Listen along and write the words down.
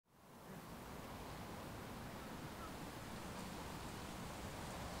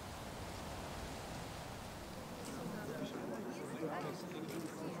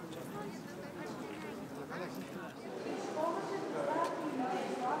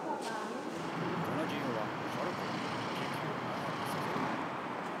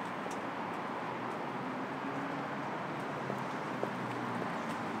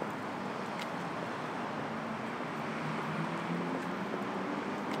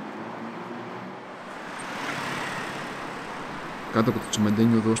Κάτω από το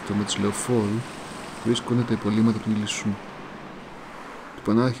τσιμεντένιο οδόστρωμα της λεωφόρου βρίσκονται τα υπολείμματα του Ιλισού, του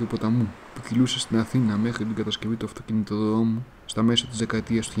πανάρχιου ποταμού που κυλούσε στην Αθήνα μέχρι την κατασκευή του αυτοκινητοδρόμου στα μέσα της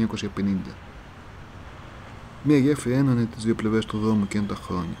δεκαετίας του 1950. Μία γέφυρα ένωνε τις δύο πλευρές του δρόμου εκείνα τα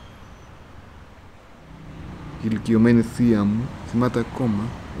χρόνια. Η ηλικιωμένη θεία μου θυμάται ακόμα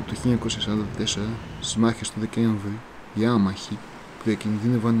ότι το 1944 στις μάχες του Δεκέμβρη οι άμαχοι που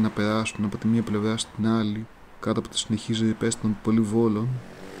διακινδύνευαν να περάσουν από τη μία πλευρά στην άλλη κάτω από τις συνεχείς ρηπές των πολυβόλων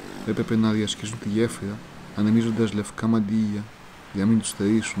έπρεπε να διασχίζουν τη γέφυρα ανεμίζοντας λευκά μαντήλια για να μην τους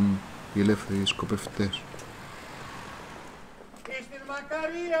θερήσουν οι ελεύθεροι σκοπευτές. Στην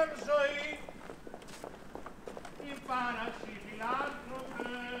μακαρίαν ζωή η πάραση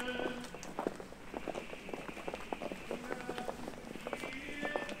φιλάνθρωπε.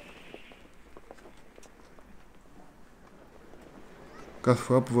 Κάθε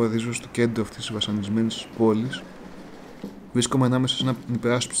φορά που βαδίζω στο κέντρο αυτής της βασανισμένης πόλης, βρίσκομαι ανάμεσα σε ένα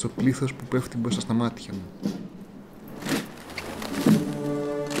υπεράσπιστο πλήθος που πέφτει μπροστά στα μάτια μου.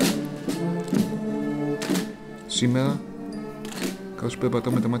 Σήμερα, καθώς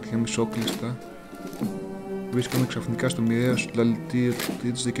περπατώ με τα μάτια μισόκλειστα, βρίσκομαι ξαφνικά στο μοιραίο συλλαλητήριο του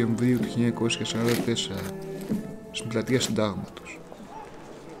 3 Δεκεμβρίου του 1944, στην πλατεία Συντάγματος.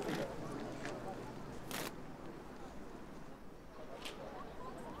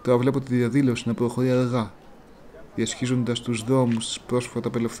 Τώρα βλέπω τη διαδήλωση να προχωρεί αργά, διασχίζοντας τους δρόμους της πρόσφατα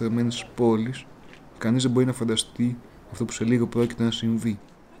απελευθερωμένης πόλης. Κανείς δεν μπορεί να φανταστεί αυτό που σε λίγο πρόκειται να συμβεί.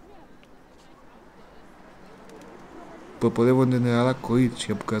 Προπορεύονται νεαρά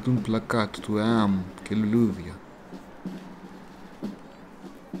κορίτσια που κρατούν πλακάτ του ΕΑΜ και λουλούδια.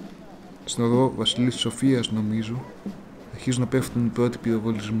 Στην οδό Βασιλής Σοφίας, νομίζω, αρχίζουν να πέφτουν οι πρώτοι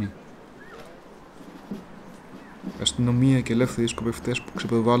πυροβολισμοί. Αστυνομία και ελεύθεροι σκοπευτές που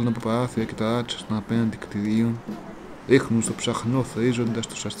ξεπροβάλλουν από παράθυρα και ταράτσες των απέναντι κτηρίων ρίχνουν στο ψαχνό θρίζοντας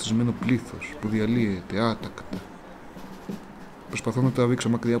το σαστισμένο πλήθος που διαλύεται άτακτα. Προσπαθώ να τραβήξω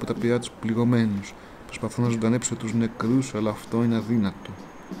μακριά από τα πυρά τους πληγωμένους. Προσπαθώ να ζωντανέψω τους νεκρούς, αλλά αυτό είναι αδύνατο.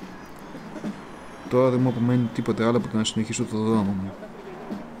 Τώρα δεν μου απομένει τίποτε άλλο από το να συνεχίσω το δρόμο μου.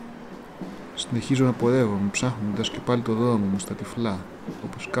 Συνεχίζω να πορεύομαι, ψάχνοντας και πάλι το δρόμο μου στα τυφλά,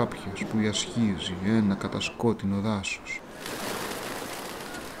 όπως κάποιος που διασχίζει ένα κατασκότεινο δάσος.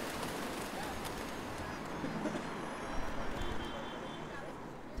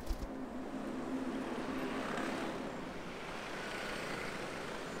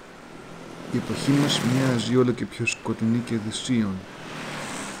 Η εποχή μας μοιάζει όλο και πιο σκοτεινή και δυσίων.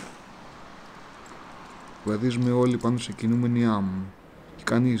 Βαδίζουμε όλοι πάνω σε κινούμενη άμμο και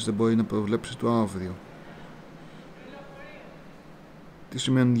κανείς δεν μπορεί να προβλέψει το αύριο. Τι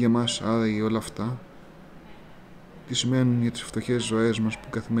σημαίνουν για μας άραγε όλα αυτά? Τι σημαίνουν για τις φτωχές ζωές μας που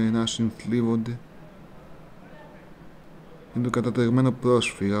καθημερινά συνθλίβονται? Είναι το κατατρεγμένο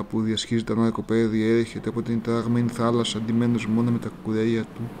πρόσφυγα που διασχίζει τα ναρκοπαίδια, έρχεται από την ταραγμένη θάλασσα αντιμένος μόνο με τα κουρέλια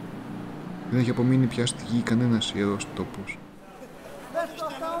του. Δεν έχει απομείνει πια στη γη κανένας ιερός τόπος.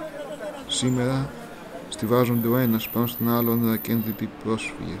 Σήμερα στιβάζονται ο ένας πάνω στον άλλον ανακαίνδυτοι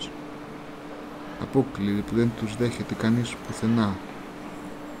πρόσφυγες. Απόκληροι που δεν τους δέχεται κανείς πουθενά.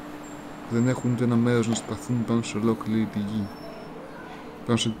 Δεν έχουν ούτε ένα μέρος να σταθούν πάνω σε ολόκληρη τη γη.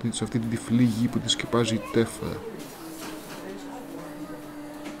 Πάνω σε αυτή την τυφλή γη που τη σκεπάζει η τέφρα.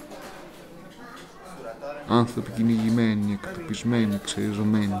 Άνθρωποι κυνηγημένοι, εκτοπισμένοι,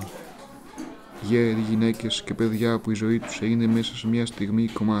 ξεριζωμένοι. Γέροι, γυναίκες και παιδιά που η ζωή τους έγινε μέσα σε μια στιγμή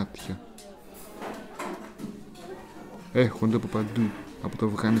κομμάτια. Έρχονται από παντού, από το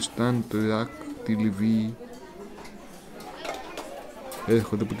Αφγανιστάν, το Ιράκ, τη Λιβύη.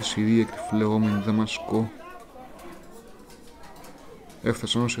 Έρχονται από τη Συρία και τη φλεγόμενη Δαμασκό.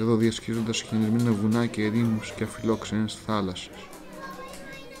 Έφτασαν ως εδώ διασχίζοντας χιονισμένα βουνά και ερήμους και αφιλόξενες θάλασσες.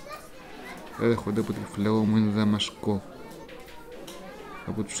 Έρχονται από τη φλεγόμενη Δαμασκό.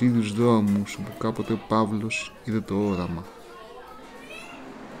 Από τους ίδιους δρόμους όπου κάποτε ο Παύλος είδε το όραμα.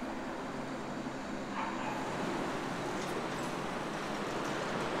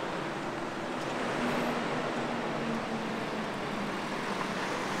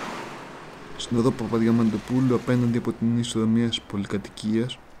 Στην οδό Παπαδιαμαντοπούλου, απέναντι από την είσοδο μιας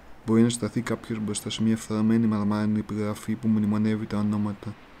πολυκατοικίας, μπορεί να σταθεί κάποιος μπροστά σε μια φθαραμένη μαρμάρινη επιγραφή που μνημονεύει τα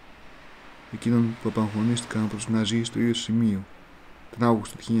ονόματα εκείνων που απαγχωνίστηκαν από τους Ναζί στο ίδιο σημείο τον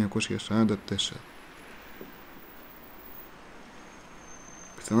Αύγουστο του 1944.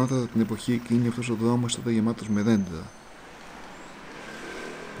 Πιθανότατα την εποχή εκείνη αυτός ο δρόμος ήταν γεμάτος με δέντρα.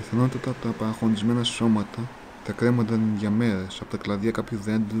 Πιθανότατα τα απαγχωνισμένα σώματα τα κρέμονταν για μέρες από τα κλαδιά κάποιου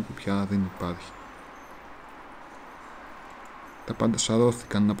δέντρου που πια δεν υπάρχει. Τα πάντα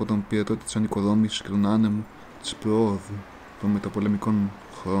σαρώθηκαν από τον πυρετό της ανοικοδόμησης και τον άνεμο της προόδου των μεταπολεμικών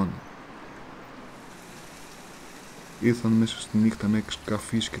χρόνων. Ήρθαν μέσα στη νύχτα με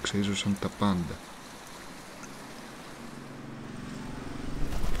εξκαφείς και ξείζωσαν τα πάντα.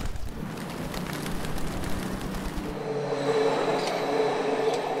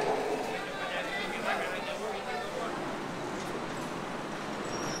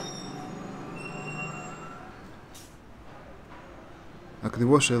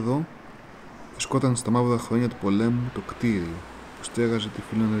 Ακριβώς εδώ βρισκόταν στα μαύρα χρόνια του πολέμου το κτίριο που στέγαζε τη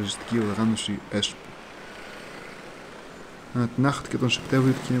φιλοναζιστική οργάνωση ΕΣΠΟ. Ανατινάχθηκε τον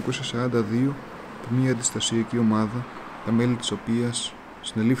Σεπτέμβριο του 1942 από μια αντιστασιακή ομάδα, τα μέλη της οποίας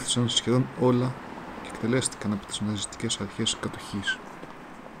συνελήφθησαν σχεδόν όλα και εκτελέστηκαν από τις ναζιστικές αρχές κατοχής.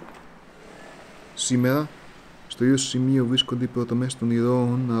 Σήμερα, στο ίδιο σημείο βρίσκονται οι πρωτομές των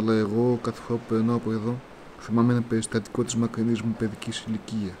ηρώων, αλλά εγώ κάθε φορά που περνώ από εδώ θυμάμαι ένα περιστατικό της μακρινής μου παιδικής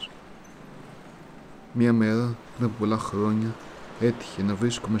ηλικίας. Μία μέρα, πριν από πολλά χρόνια, έτυχε να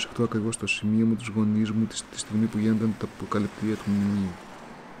βρίσκομαι σε αυτό ακριβώς το σημείο με τους γονείς μου τη στιγμή που γίνονταν τα αποκαλυπτήρια του μνημείου.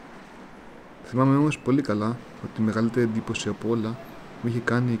 Θυμάμαι όμως πολύ καλά ότι τη μεγαλύτερη εντύπωση από όλα μου είχε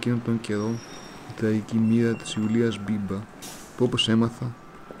κάνει εκείνον τον καιρό η τραγική μοίρα της Ιουλίας Μπίμπα, που όπως έμαθα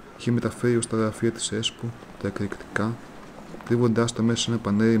είχε μεταφέρει ως τα γραφεία της ΕΣΠΟ τα εκρηκτικά, τρίβοντάς τα μέσα σε ένα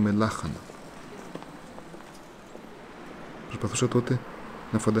πανέρι με λάχανα. Προσπαθούσα τότε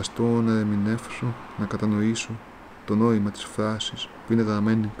να φανταστώ, να ερμηνεύσω, να κατανοήσω το νόημα της φράσης που είναι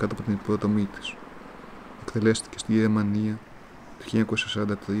γραμμένη κάτω από την υπότομή της. Εκτελέστηκε στη Γερμανία το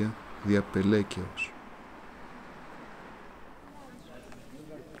 1943 δια πελέκεως.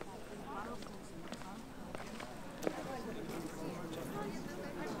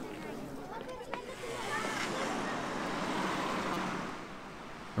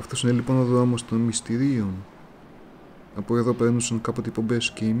 Αυτός είναι λοιπόν ο δρόμος των μυστηρίων. Από εδώ περνούσαν κάποτε οι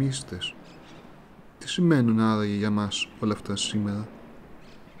πομπές και οι μύστες. Τι σημαίνουν άραγε για μας όλα αυτά σήμερα?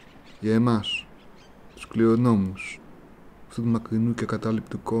 Για εμάς, τους κληρονόμους αυτού του μακρινού και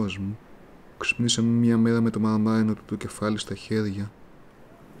ακατάληπτου κόσμου, ξυπνήσαμε μια μέρα με το μαρμάρινο του το κεφάλι στα χέρια.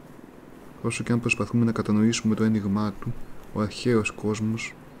 Όσο και αν προσπαθούμε να κατανοήσουμε το ένιγμά του, ο αρχαίος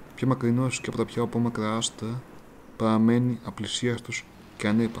κόσμος, πιο μακρινός και από τα πιο απόμακρα άστρα, παραμένει απλησίαστος και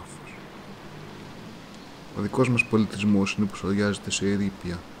ανέπαφος. Ο δικός μας πολιτισμός είναι που σοριάζεται σε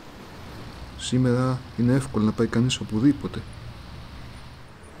ερείπια. Σήμερα είναι εύκολο να πάει κανείς οπουδήποτε.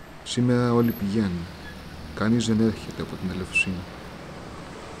 Σήμερα όλοι πηγαίνουν. Κανείς δεν έρχεται από την Ελευσίνα.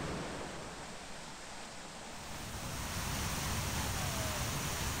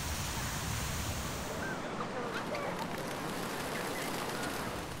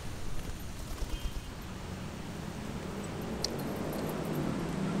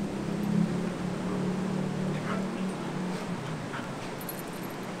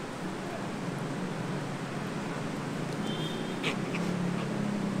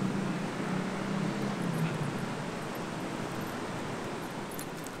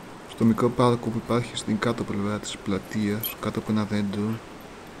 Το μικρό πάρκο που υπάρχει στην κάτω πλευρά της πλατείας, κάτω από ένα δέντρο,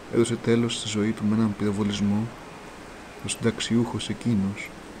 έδωσε τέλος στη ζωή του με έναν πυροβολισμό, ο συνταξιούχος εκείνος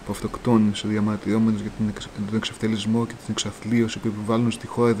που αυτοκτόνησε διαμαρτυρόμενος για τον εξευτελισμό και την εξαθλίωση που επιβάλλουν στη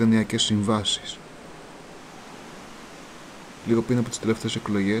χώρα δανειακές συμβάσεις. Λίγο πριν από τις τελευταίες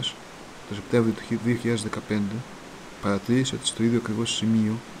εκλογές, το Σεπτέμβριο του 2015, παρατήρησε ότι στο ίδιο ακριβώς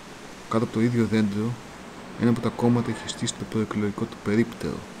σημείο, κάτω από το ίδιο δέντρο, ένα από τα κόμματα είχε στήσει το προεκλογικό του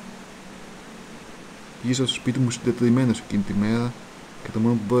περίπτερο. Γύρισα στο σπίτι μου συντετριμμένος εκείνη τη μέρα και το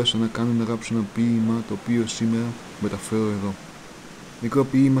μόνο που μπόρεσα να κάνω είναι να γράψω ένα ποίημα το οποίο σήμερα μεταφέρω εδώ. Μικρό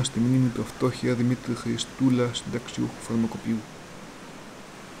ποίημα στη μνήμη του αυτόχειρα Δημήτρη Χριστούλα, συνταξιούχου φαρμακοποιού.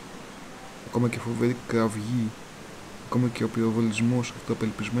 Ακόμα και φοβερή κραυγή, ακόμα και ο πυροβολισμός αυτού του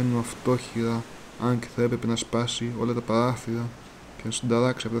απελπισμένου αυτόχειρα, αν και θα έπρεπε να σπάσει όλα τα παράθυρα και να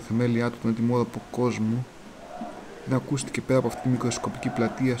συνταράξει από τα θεμέλια του τον ετοιμόρροπο κόσμο, δεν ακούστηκε πέρα από αυτή τη μικροσκοπική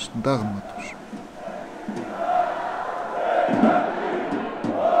πλατεία συντάγματος.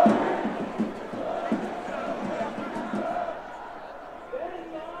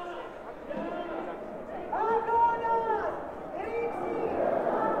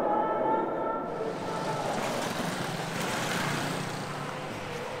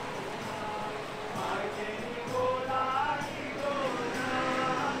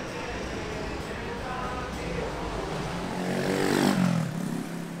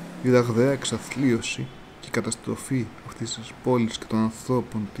 Η ραγδαία εξαθλίωση και η καταστροφή αυτής της πόλης και των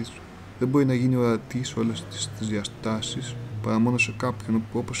ανθρώπων της δεν μπορεί να γίνει ορατή σε όλες τις διαστάσεις παρά μόνο σε κάποιον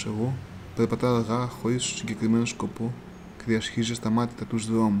που, όπως εγώ, περπατά αργά χωρίς συγκεκριμένο σκοπό και διασχίζει ασταμάτητα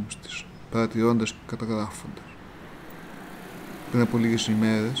τους δρόμους της, παρατηρώντας και καταγράφοντας. Πριν από λίγες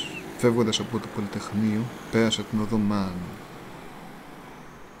ημέρες, φεύγοντας από το Πολυτεχνείο, πέρασα την οδό Μάρνου.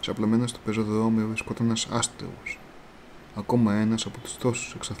 Ξαπλωμένος στο πεζοδρόμιο βρισκόταν ένας άστεγος. Ακόμα ένας από τους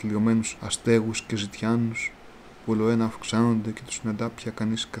τόσους εξαθλιωμένους αστέγους και ζητιάνους που ολοένα αυξάνονται και τους συναντά πια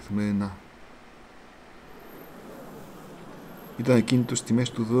κανείς καθημερινά. Ήταν ακίνητος στη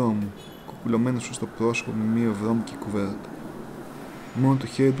μέση του δρόμου, κουκουλωμένος στο πρόσωπο με μία βρώμικη κουβέρτα. Μόνο το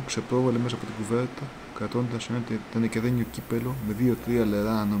χέρι του ξεπρόβαλε μέσα από την κουβέρτα, κρατώντας ένα τενεκεδένιο κύπελο με 2-3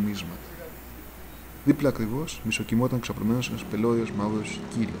 λερά νομίσματα. Δίπλα ακριβώς μισοκοιμόταν ξαπλωμένος ένας πελώριος μαύρος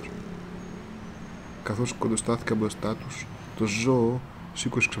σκύλος. Καθώς κοντοστάθηκα μπροστά τους, το ζώο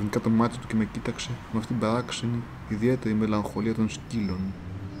σήκωσε ξαφνικά το μάτι του και με κοίταξε με αυτήν την παράξενη, ιδιαίτερη μελαγχολία των σκύλων.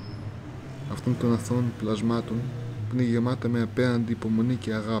 Αυτών των αθώων πλασμάτων που είναι γεμάτα με απέραντη υπομονή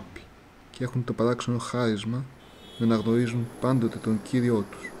και αγάπη και έχουν το παράξενο χάρισμα να αναγνωρίζουν πάντοτε τον κύριό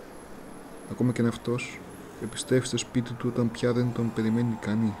τους. Ακόμα και αν αυτός επιστρέφει στο σπίτι του όταν πια δεν τον περιμένει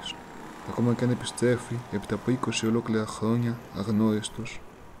κανείς. Ακόμα και αν επιστρέφει έπειτα από 20 ολόκληρα χρόνια αγνώριστος,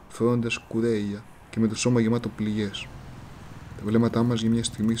 φορώντας κουρέλια και με το σώμα γεμάτο πληγές. Τα βλέμματά μας για μια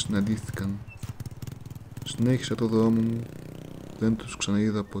στιγμή συναντήθηκαν. Συνέχισα το δρόμο μου, δεν τους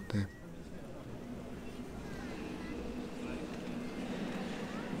ξαναείδα ποτέ.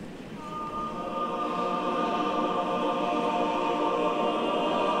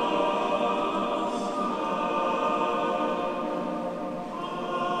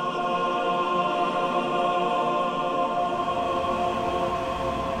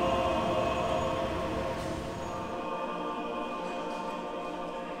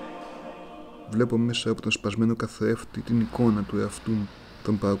 Βλέπω μέσα από τον σπασμένο καθρέφτη την εικόνα του εαυτού μου.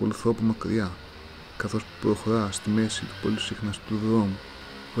 Τον παρακολουθώ από μακριά, καθώς προχωρά στη μέση του πολύ συχναστού δρόμου,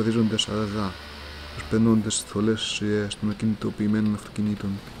 βαδίζοντας αργά, προσπερνώντας τις θολές σειρές των ακινητοποιημένων αυτοκινήτων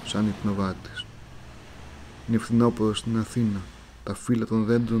σαν υπνοβάτης. Είναι φθινόπωρο στην Αθήνα, τα φύλλα των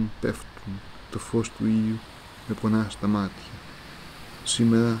δέντρων πέφτουν, το φως του ήλιου με πονά στα μάτια.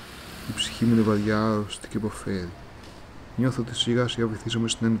 Σήμερα η ψυχή μου είναι βαριά άρρωστη και υποφέρει. Νιώθω ότι σιγά σιγά βυθίζομαι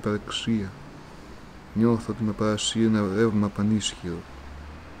στην ανυπαραξία. Νιώθω ότι με παρασύρει ένα ρεύμα πανίσχυρο.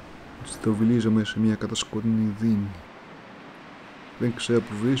 Ότι στροβιλίζομαι σε μια κατασκοτεινή δίνη. Δεν ξέρω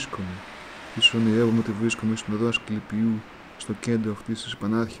που βρίσκομαι. Ίσως ονειρεύομαι ότι βρίσκομαι στην οδό Ασκληπιού, στο κέντρο αυτής της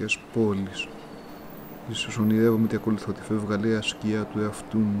πανάρχιας πόλης. Ίσως ονειρεύομαι ότι ακολουθώ τη φευγαλαία σκιά του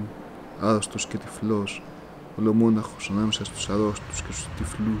εαυτού μου, άρρωστος και τυφλός, ολομόναχος ανάμεσα στους αρρώστους και στους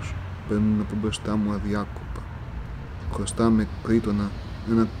τυφλούς που περνούν από μπροστά μου αδιάκοπα. Χρωστά με κρήτονα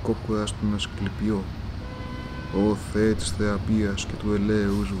ένα κόκκορα στον Ασκληπιό. Ω Θεέ της θεραπείας και του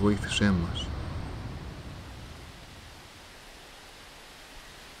ελέους, βοήθησέ μας.